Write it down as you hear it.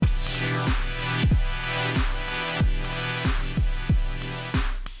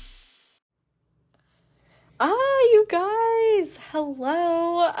guys,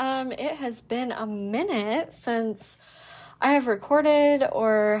 hello. It has been a minute since I have recorded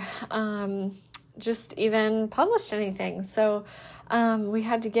or just even published anything. So we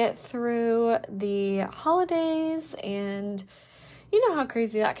had to get through the holidays, and you know how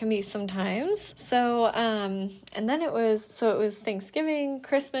crazy that can be sometimes. So and then it was Thanksgiving,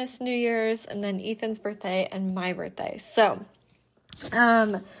 Christmas, New Year's, and then Ethan's birthday and my birthday. So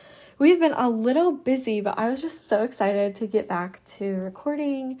we've been a little busy, but I was just so excited to get back to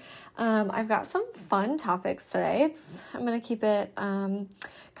recording. I've got some fun topics today. I'm going to keep it kind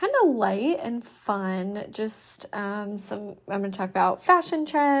of light and fun. I'm going to talk about fashion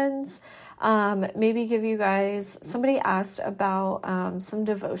trends, maybe give you guys, somebody asked about some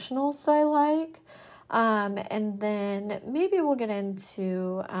devotionals that I like, and then maybe we'll get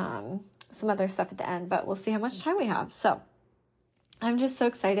into some other stuff at the end, but we'll see how much time we have. So I'm just so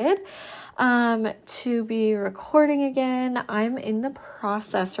excited to be recording again. I'm in the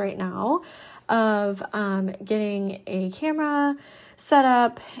process right now of getting a camera set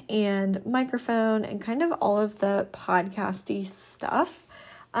up and microphone and kind of all of the podcasty stuff.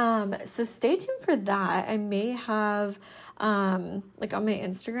 So stay tuned for that. I may have like on my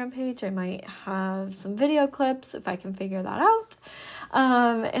Instagram page, I might have some video clips if I can figure that out.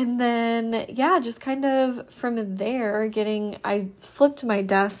 And then, just kind of from there I flipped my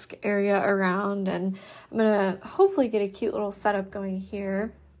desk area around, and I'm going to hopefully get a cute little setup going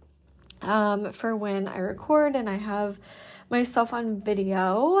here, for when I record and I have myself on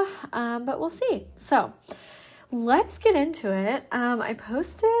video, but we'll see. So let's get into it. I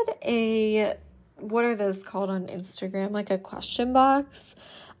posted what are those called on Instagram? Like a question box.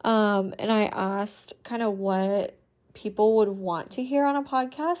 And I asked kind of what people would want to hear on a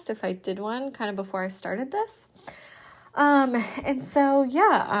podcast if I did one kind of before I started this. And so,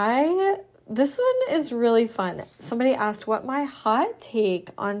 this one is really fun. Somebody asked what my hot take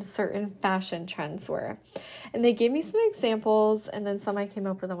on certain fashion trends were, and they gave me some examples, and then some I came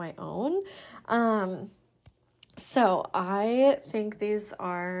up with on my own. So I think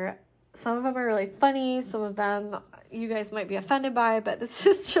some of them are really funny. Some of them you guys might be offended by, but this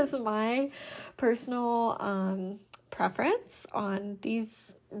is just my personal, preference on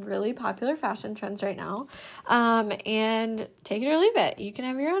these really popular fashion trends right now, and take it or leave it. You can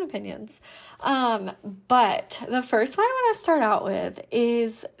have your own opinions. But the first one I want to start out with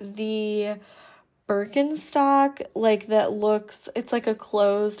is the Birkenstock, it's like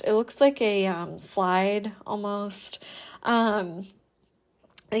it looks like a slide almost.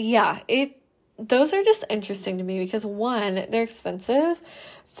 Those are just interesting to me because one, they're expensive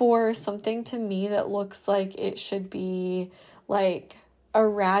for something to me that looks like it should be like a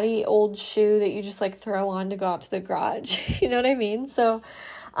ratty old shoe that you just like throw on to go out to the garage. You know what I mean? So,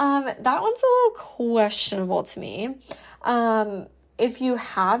 that one's a little questionable to me. If you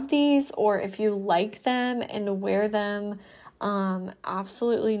have these or if you like them and wear them,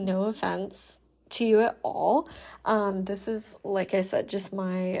 absolutely no offense to you at all. This is, like I said, just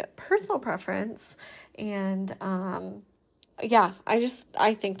my personal preference, and I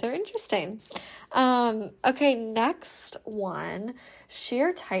think they're interesting. Okay, next one,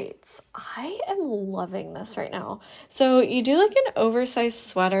 sheer tights. I am loving this right now. So you do like an oversized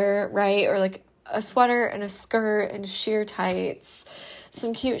sweater, right? Or like a sweater and a skirt and sheer tights,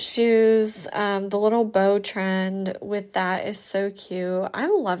 some cute shoes. The little bow trend with that is so cute.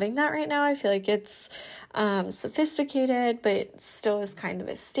 I'm loving that right now. I feel like it's sophisticated, but it still is kind of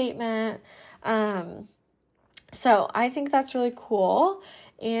a statement. So I think that's really cool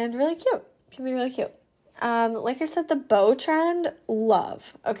and really cute. Can be really cute. Like I said, the bow trend,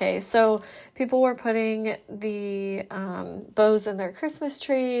 love. Okay, so people were putting the bows in their Christmas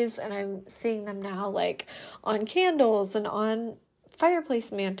trees, and I'm seeing them now like on candles and on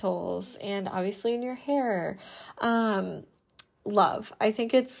fireplace mantles and obviously in your hair. Love. I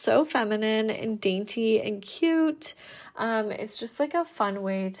think it's so feminine and dainty and cute. It's just like a fun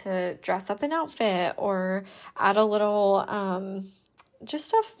way to dress up an outfit or add a little,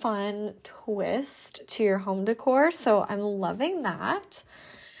 just a fun twist to your home decor. So I'm loving that.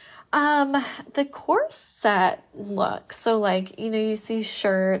 The corset look. So like, you see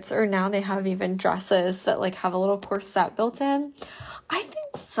shirts, or now they have even dresses that like have a little corset built in. I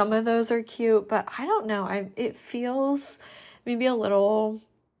think some of those are cute, but I don't know. It feels maybe a little,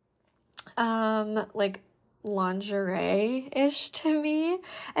 like lingerie-ish to me.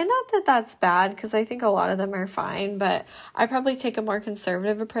 And not that that's bad, because I think a lot of them are fine, but I probably take a more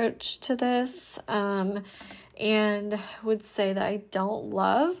conservative approach to this, and would say that I don't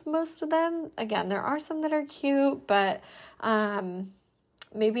love most of them. Again, there are some that are cute, but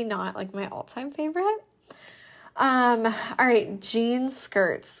maybe not like my all-time favorite. All right, jean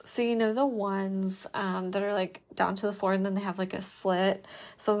skirts. So you know the ones that are like down to the floor and then they have like a slit.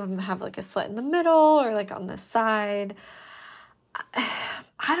 Some of them have like a slit in the middle or like on the side.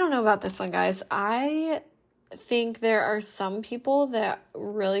 I don't know about this one, guys. I think there are some people that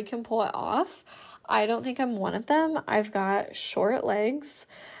really can pull it off. I don't think I'm one of them. I've got short legs.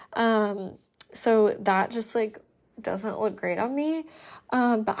 So that just like doesn't look great on me.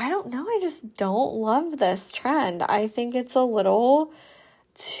 But I don't know. I just don't love this trend. I think it's a little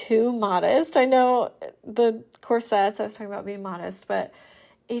too modest. I know the corsets, I was talking about being modest, but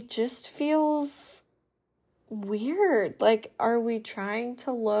it just feels weird. Like, are we trying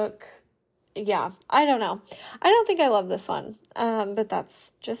to look? Yeah, I don't know. I don't think I love this one. But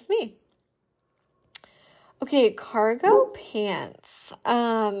that's just me. Okay, cargo pants.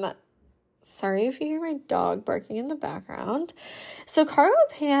 Sorry if you hear my dog barking in the background. So cargo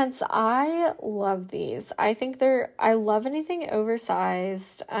pants, I love these. I think I love anything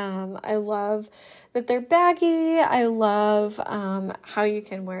oversized. I love that they're baggy. I love how you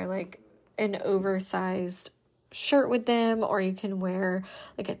can wear like an oversized shirt with them, or you can wear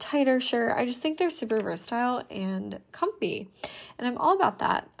like a tighter shirt. I just think they're super versatile and comfy, and I'm all about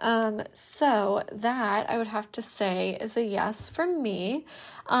that. So that I would have to say is a yes from me.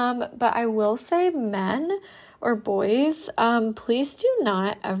 But I will say men or boys, please do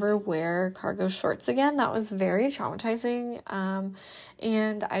not ever wear cargo shorts again. That was very traumatizing.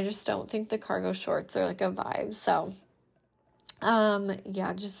 And I just don't think the cargo shorts are like a vibe. So,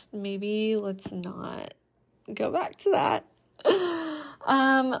 yeah, just maybe let's not go back to that.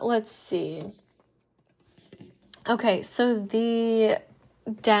 Let's see. Okay, so the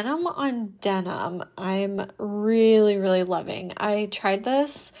denim on denim, I'm really, really loving. I tried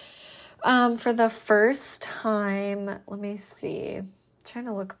this for the first time. Let me see. I'm trying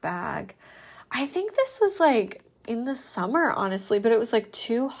to look back. I think this was like in the summer, honestly, but it was like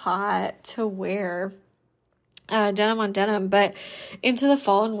too hot to wear denim on denim. But into the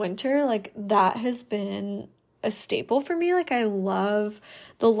fall and winter, like that has been a staple for me. Like I love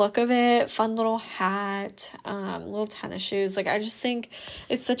the look of it. Fun little hat, little tennis shoes. Like I just think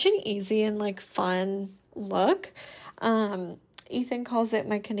it's such an easy and like fun look. Ethan calls it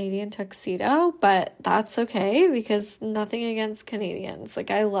my Canadian tuxedo, but that's okay because nothing against Canadians. Like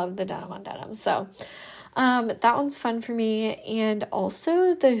I love the denim on denim. So that one's fun for me. And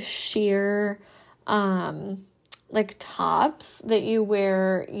also the sheer like tops that you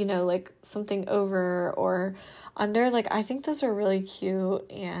wear, you know, like something over or under. Like I think those are really cute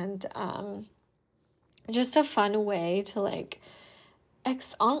and just a fun way to like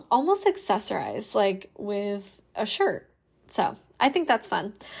almost accessorize like with a shirt. So I think that's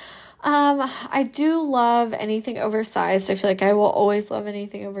fun. I do love anything oversized. I feel like I will always love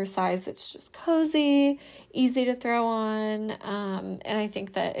anything oversized. It's just cozy, easy to throw on. And I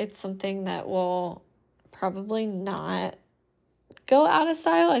think that it's something that will probably not go out of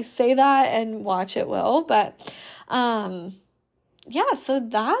style. I say that and watch it will, but yeah, so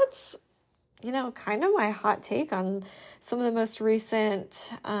that's, you know, kind of my hot take on some of the most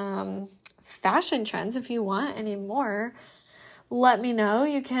recent fashion trends. If you want any more, let me know.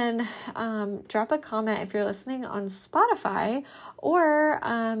 You can drop a comment if you're listening on Spotify, or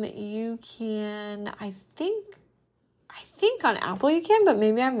you can, I think on Apple you can, but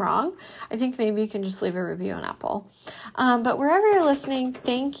maybe I'm wrong. I think maybe you can just leave a review on Apple. But wherever you're listening,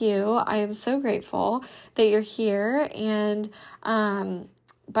 thank you. I am so grateful that you're here. And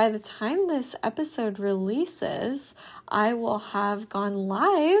by the time this episode releases, I will have gone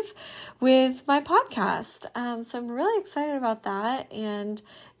live with my podcast. So I'm really excited about that. And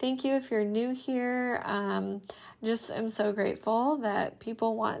thank you if you're new here. Just am so grateful that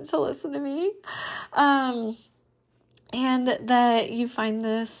people want to listen to me. And that you find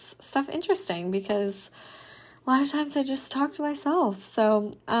this stuff interesting, because a lot of times I just talk to myself.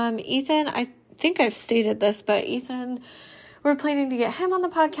 So, Ethan, I think I've stated this, but Ethan, we're planning to get him on the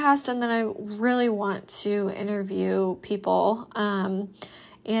podcast, and then I really want to interview people.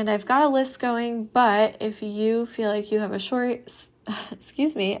 And I've got a list going, but if you feel like you have a story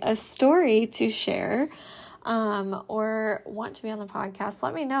to share, or want to be on the podcast,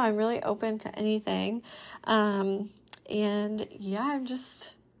 let me know. I'm really open to anything. And yeah, I'm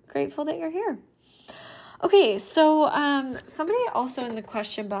just grateful that you're here. Okay, so somebody also in the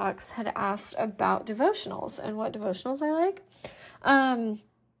question box had asked about devotionals and what devotionals I like.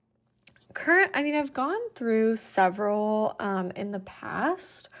 I've gone through several in the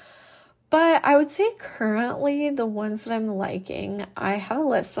past, But I would say currently the ones that I'm liking, I have a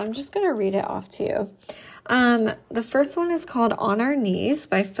list, so I'm just going to read it off to you. The first one is called On Our Knees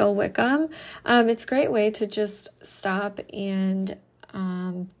by Phil Wickham. It's a great way to just stop and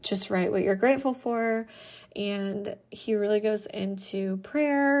just write what you're grateful for. And he really goes into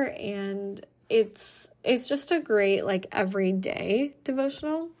prayer, and it's just a great, like, everyday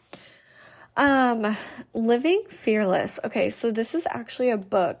devotional. Living Fearless. Okay, so this is actually a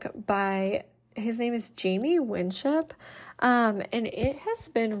book by, his name is Jamie Winship, and it has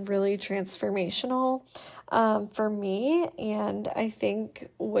been really transformational, for me, and I think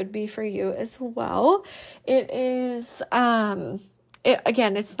would be for you as well. It is,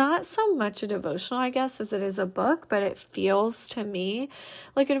 it's not so much a devotional, I guess, as it is a book, but it feels to me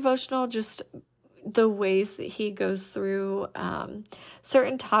like a devotional, just the ways that he goes through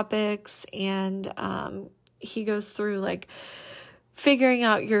certain topics, and he goes through like figuring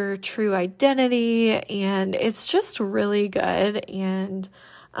out your true identity, and it's just really good, and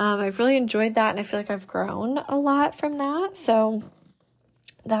I've really enjoyed that, and I feel like I've grown a lot from that, so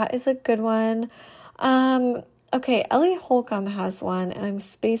that is a good one. Okay, Ellie Holcomb has one, and I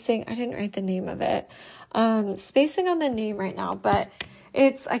didn't write the name of it, spacing on the name right now, but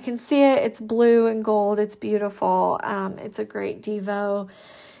I can see it, it's blue and gold, it's beautiful, it's a great Devo,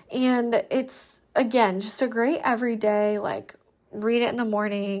 and it's, again, just a great everyday, like, read it in the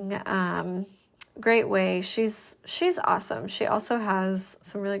morning, great way. She's awesome. She also has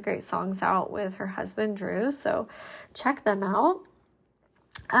some really great songs out with her husband, Drew, so check them out.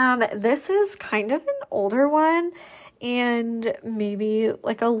 This is kind of an older one, and maybe,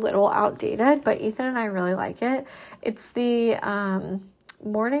 like, a little outdated, but Ethan and I really like it. It's the,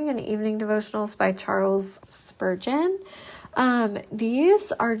 Morning and Evening Devotionals by Charles Spurgeon.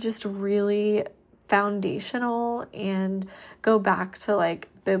 These are just really foundational and go back to, like,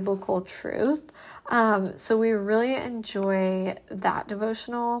 biblical truth. So we really enjoy that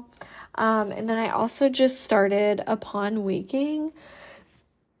devotional. And then I also just started Upon Waking,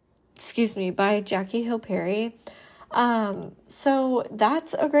 by Jackie Hill Perry. So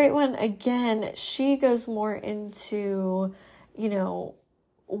that's a great one. Again, she goes more into,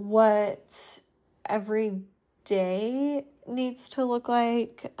 what every day needs to look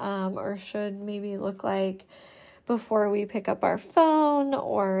like, or should maybe look like before we pick up our phone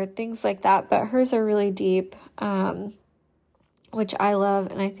or things like that. But hers are really deep, which I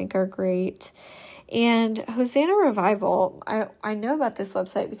love and I think are great. And Hosanna Revival, I know about this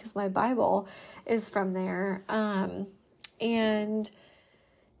website because my Bible is from there. And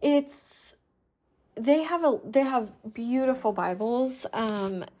they have beautiful Bibles,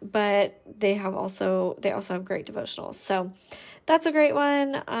 but they also have great devotionals. So that's a great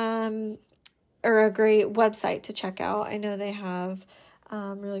one, or a great website to check out. I know they have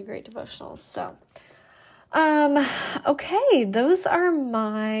really great devotionals. So, okay, those are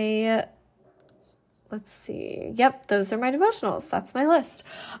my, let's see. Yep, those are my devotionals. That's my list.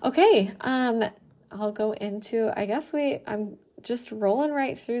 Okay, I'll go into, I'm just rolling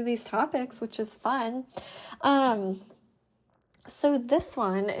right through these topics, which is fun. So this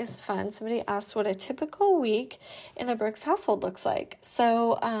one is fun. Somebody asked what a typical week in the Brooks household looks like.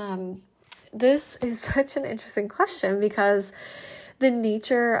 So, this is such an interesting question because the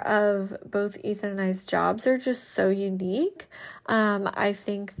nature of both Ethan and I's jobs are just so unique. I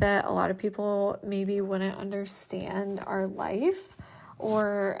think that a lot of people maybe wouldn't understand our life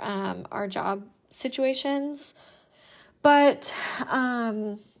or our job situations. But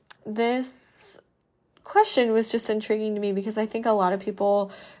this question was just intriguing to me because I think a lot of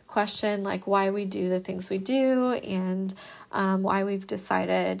people question, like, why we do the things we do and why we've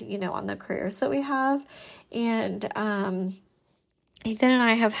decided, on the careers that we have. And Ethan and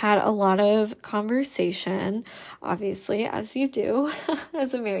I have had a lot of conversation, obviously, as you do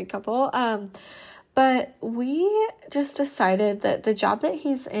as a married couple. But we just decided that the job that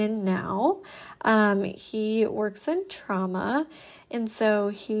he's in now, he works in trauma. And so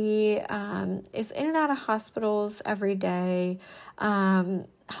he is in and out of hospitals every day,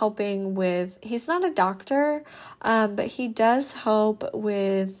 helping with, he's not a doctor, but he does help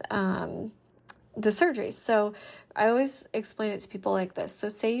with the surgeries. So I always explain it to people like this. So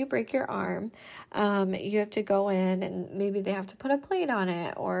say you break your arm, you have to go in and maybe they have to put a plate on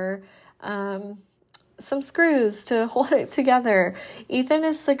it or some screws to hold it together. Ethan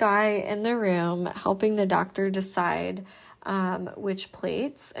is the guy in the room helping the doctor decide which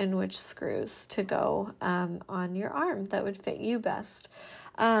plates and which screws to go on your arm that would fit you best.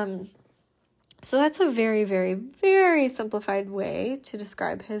 So that's a very, very, very simplified way to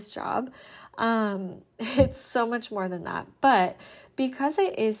describe his job. It's so much more than that. But because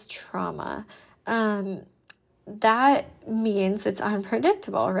it is trauma, that means it's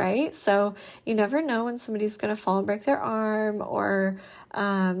unpredictable, right? So you never know when somebody's going to fall and break their arm, or,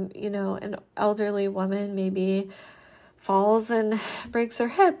 an elderly woman maybe falls and breaks her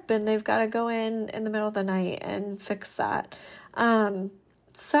hip and they've got to go in the middle of the night and fix that.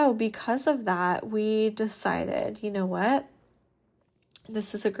 So because of that, we decided, you know what?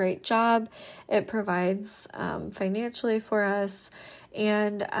 This is a great job. It provides financially for us,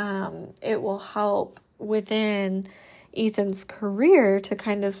 and it will help within Ethan's career to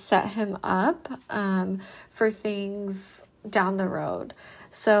kind of set him up for things down the road.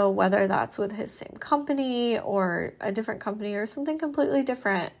 So whether that's with his same company or a different company or something completely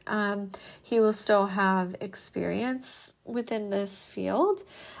different, he will still have experience within this field.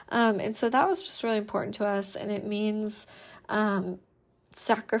 And so that was just really important to us. And it means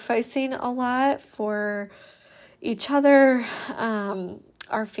sacrificing a lot for each other,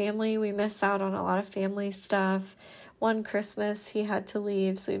 our family. We missed out on a lot of family stuff. One Christmas he had to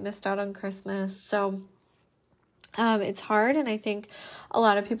leave, so we missed out on Christmas. So it's hard, and I think a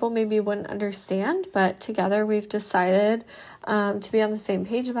lot of people maybe wouldn't understand, but together we've decided to be on the same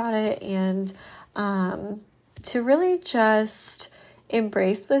page about it, and to really just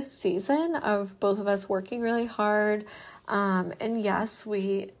embrace this season of both of us working really hard. And yes,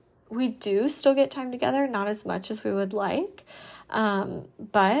 we do still get time together, not as much as we would like,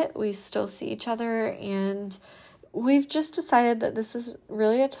 but we still see each other, and we've just decided that this is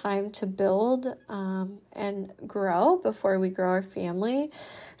really a time to build and grow before we grow our family.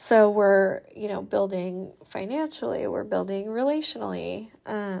 So we're, building financially, we're building relationally,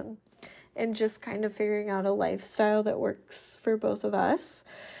 and just kind of figuring out a lifestyle that works for both of us.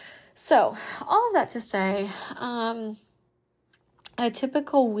 So all of that to say, a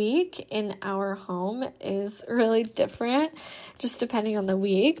typical week in our home is really different, just depending on the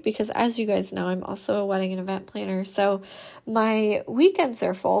week, because as you guys know, I'm also a wedding and event planner. So my weekends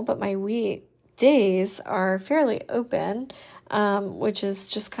are full, but my weekdays are fairly open, which is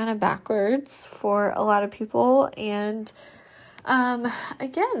just kind of backwards for a lot of people. And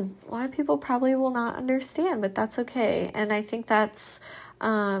again, a lot of people probably will not understand, but that's okay. And I think that's,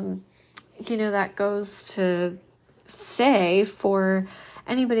 that goes to say for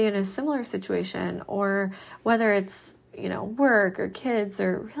anybody in a similar situation, or whether it's, work or kids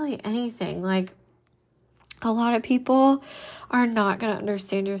or really anything. Like, a lot of people are not going to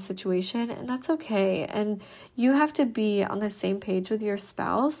understand your situation, and that's okay. And you have to be on the same page with your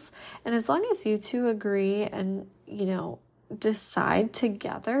spouse. And as long as you two agree and, decide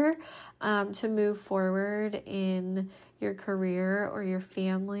together to move forward in your career or your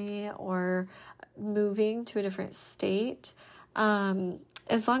family or moving to a different state,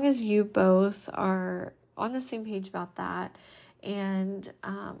 as long as you both are on the same page about that and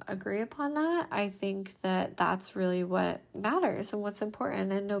agree upon that, I think that that's really what matters and what's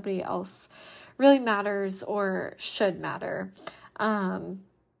important, and nobody else really matters or should matter.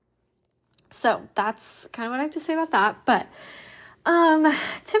 So that's kind of what I have to say about that. But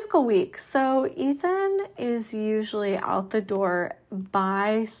typical week. So Ethan is usually out the door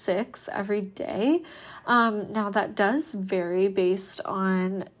by 6 every day. Now that does vary based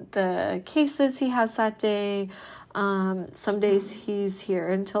on the cases he has that day. Some days he's here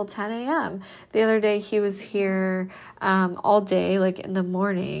until 10 a.m. The other day he was here all day, like in the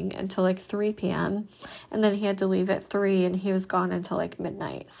morning until like 3 p.m. And then he had to leave at 3 and he was gone until like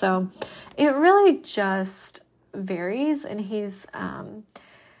midnight. So it really just varies, and he's,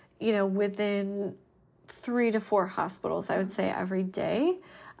 within 3 to 4 hospitals, I would say, every day.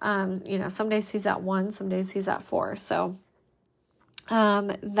 Some days he's at 1, some days he's at 4. So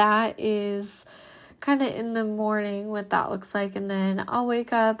that is kind of in the morning what that looks like. And then I'll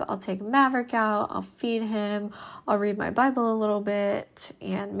wake up, I'll take Maverick out, I'll feed him, I'll read my Bible a little bit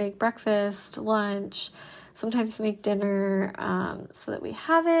and make breakfast, lunch, sometimes make dinner, so that we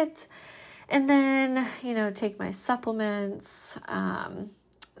have it. And then, take my supplements.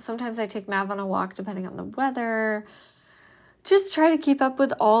 Sometimes I take Mav on a walk depending on the weather. Just try to keep up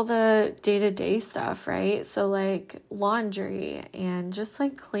with all the day-to-day stuff, right? So like laundry and just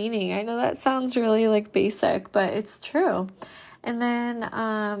like cleaning. I know that sounds really like basic, but it's true. And then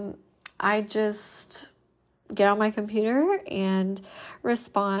I just get on my computer and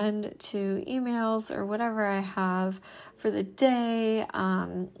respond to emails or whatever I have for the day.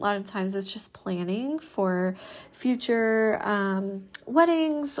 A lot of times it's just planning for future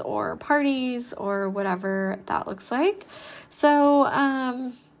weddings or parties or whatever that looks like. So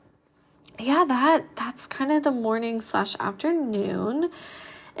that's kind of the morning/afternoon.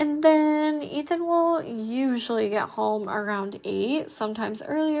 And then Ethan will usually get home around 8, sometimes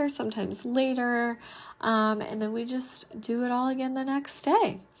earlier, sometimes later. And then we just do it all again the next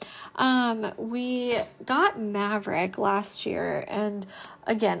day. We got Maverick last year, and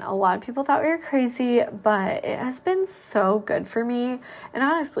again, a lot of people thought we were crazy, but it has been so good for me and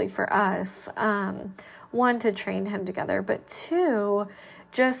honestly for us. One, to train him together, but two,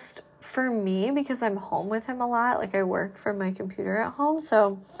 just for me, because I'm home with him a lot. Like, I work from my computer at home,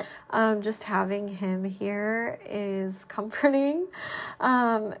 so just having him here is comforting,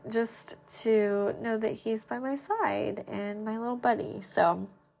 just to know that he's by my side and my little buddy. So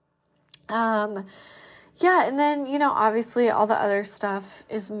yeah, and then, obviously all the other stuff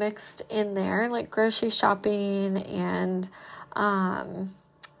is mixed in there, like grocery shopping and,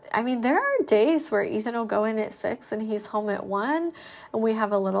 there are days where Ethan will go in at 6 and he's home at 1, and we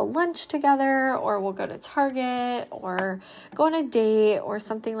have a little lunch together, or we'll go to Target or go on a date or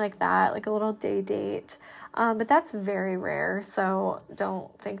something like that, like a little day date. But that's very rare, so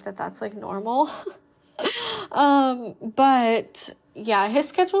don't think that that's like normal. But yeah, his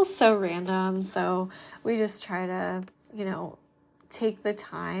schedule's so random, so we just try to, take the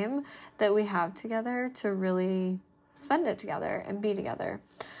time that we have together to really spend it together and be together.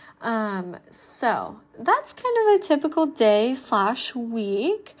 So that's kind of a typical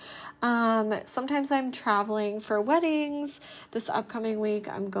day/week. Sometimes I'm traveling for weddings. This upcoming week,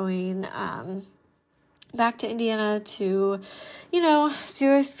 I'm going, back to Indiana to, do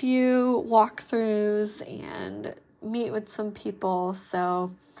a few walkthroughs and meet with some people.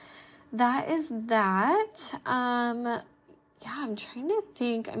 So that is that. Yeah, I'm trying to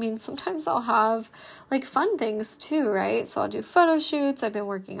think. Sometimes I'll have like fun things too, right? So I'll do photo shoots. I've been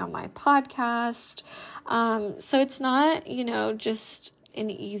working on my podcast. So it's not, just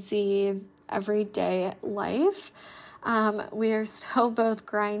an easy everyday life. We are still both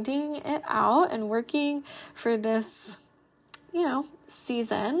grinding it out and working for this,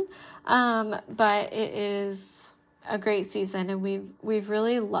 season. But it is a great season, and we've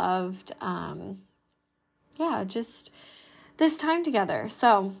really loved, just this time together.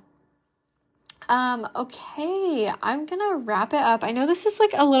 So, okay, I'm gonna wrap it up. I know this is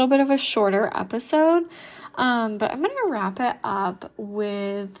like a little bit of a shorter episode, but I'm gonna wrap it up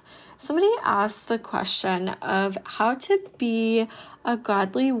with somebody asked the question of how to be a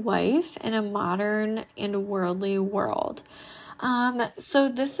godly wife in a modern and worldly world. So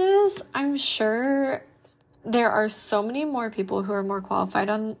this is, I'm sure there are so many more people who are more qualified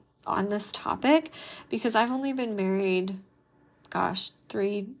on this topic, because I've only been married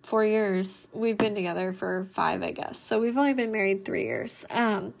 3-4 years. We've been together for 5, I guess. So we've only been married 3 years.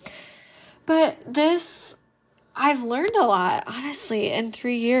 But this, I've learned a lot, honestly, in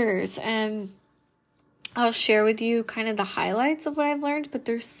 3 years. And I'll share with you kind of the highlights of what I've learned, but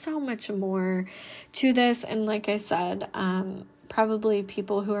there's so much more to this. And like I said, probably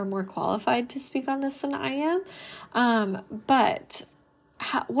people who are more qualified to speak on this than I am. But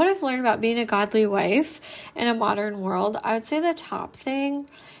what I've learned about being a godly wife in a modern world, I would say the top thing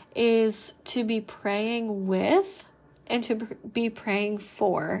is to be praying with and to be praying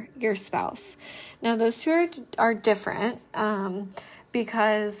for your spouse. Now, those two are different,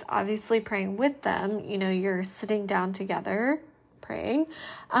 because obviously praying with them, you're sitting down together praying,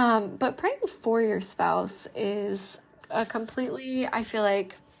 but praying for your spouse is a completely, I feel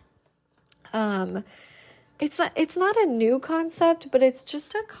like, it's not a new concept, but it's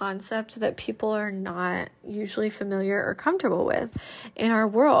just a concept that people are not usually familiar or comfortable with in our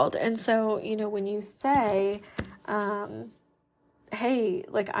world. And so, when you say, hey,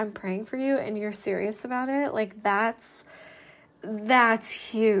 like, I'm praying for you and you're serious about it, like, that's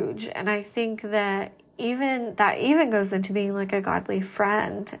huge. And I think that even goes into being like a godly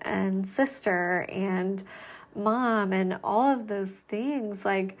friend and sister and mom and all of those things.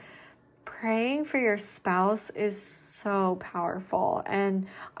 Like, praying for your spouse is so powerful, and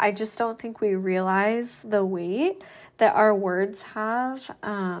I just don't think we realize the weight that our words have,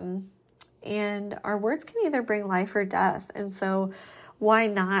 and our words can either bring life or death. And so why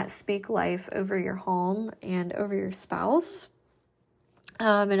not speak life over your home and over your spouse,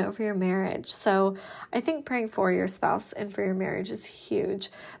 and over your marriage? So I think praying for your spouse and for your marriage is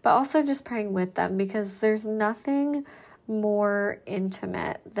huge, but also just praying with them, because there's nothing more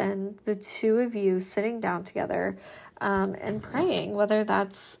intimate than the two of you sitting down together, and praying, whether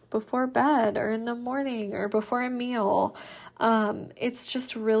that's before bed or in the morning or before a meal. It's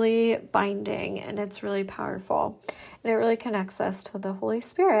just really binding, and it's really powerful, and it really connects us to the Holy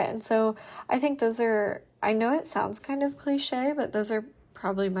Spirit. And so I think those are, I know it sounds kind of cliche, but those are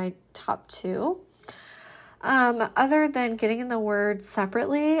probably my top two. other than getting in the word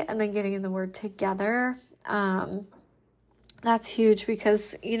separately and then getting in the word together. That's huge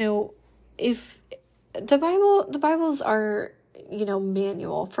because, if the Bibles are,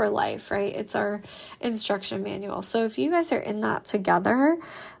 manual for life, right? It's our instruction manual. So if you guys are in that together,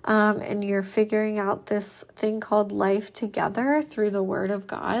 and you're figuring out this thing called life together through the Word of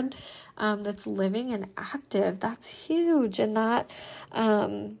God, that's living and active, that's huge. And that,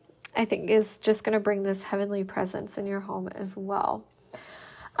 I think is just going to bring this heavenly presence in your home as well.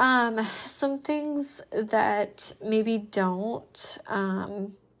 Some things that maybe don't,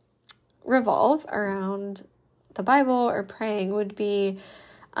 revolve around the Bible or praying would be,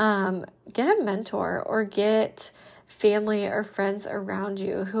 get a mentor or get family or friends around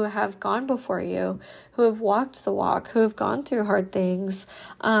you who have gone before you, who have walked the walk, who have gone through hard things.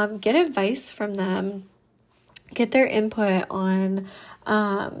 Get advice from them, get their input on,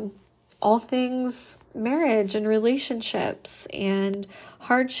 all things marriage and relationships and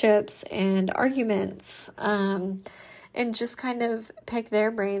hardships and arguments, and just kind of pick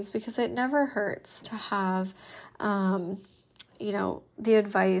their brains, because it never hurts to have, the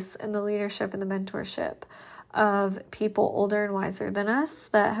advice and the leadership and the mentorship of people older and wiser than us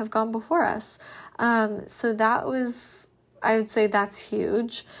that have gone before us. So I would say that's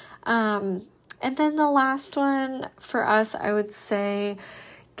huge. And then the last one for us, I would say,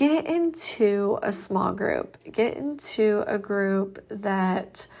 get into a small group. Get into a group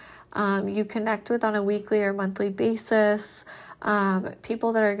that you connect with on a weekly or monthly basis.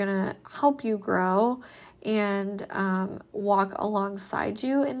 People that are going to help you grow and walk alongside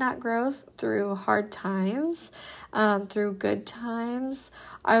you in that growth through hard times, through good times.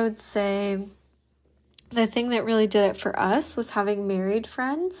 I would say the thing that really did it for us was having married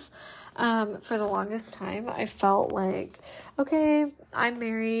friends. For the longest time, I felt like, okay, I'm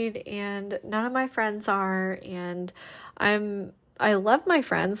married and none of my friends are, and I love my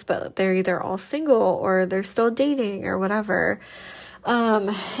friends, but they're either all single or they're still dating or whatever.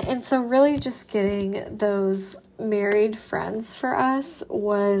 And so really just getting those married friends for us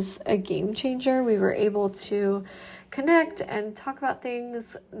was a game changer. We were able to connect and talk about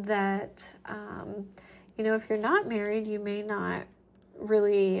things that, if you're not married, you may not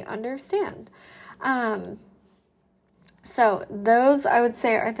really understand. So those, I would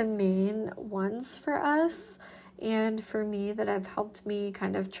say, are the main ones for us and for me that have helped me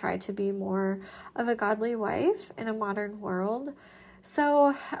kind of try to be more of a godly wife in a modern world.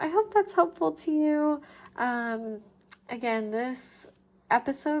 So I hope that's helpful to you. Again, this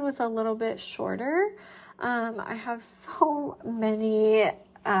episode was a little bit shorter. I have so many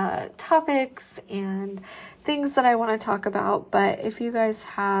topics and things that I want to talk about, but if you guys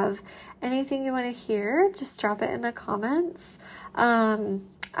have anything you want to hear, just drop it in the comments.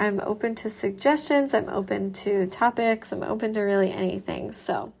 I'm open to suggestions. I'm open to topics. I'm open to really anything.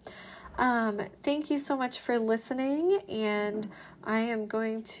 So, thank you so much for listening, and I am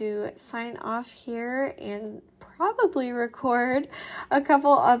going to sign off here and probably record a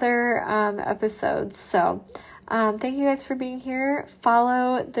couple other episodes. So, thank you guys for being here.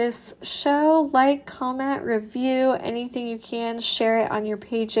 Follow this show, like, comment, review, anything you can, share it on your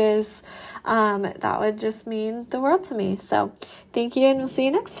pages. That would just mean the world to me. So thank you, and we'll see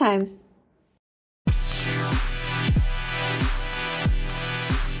you next time.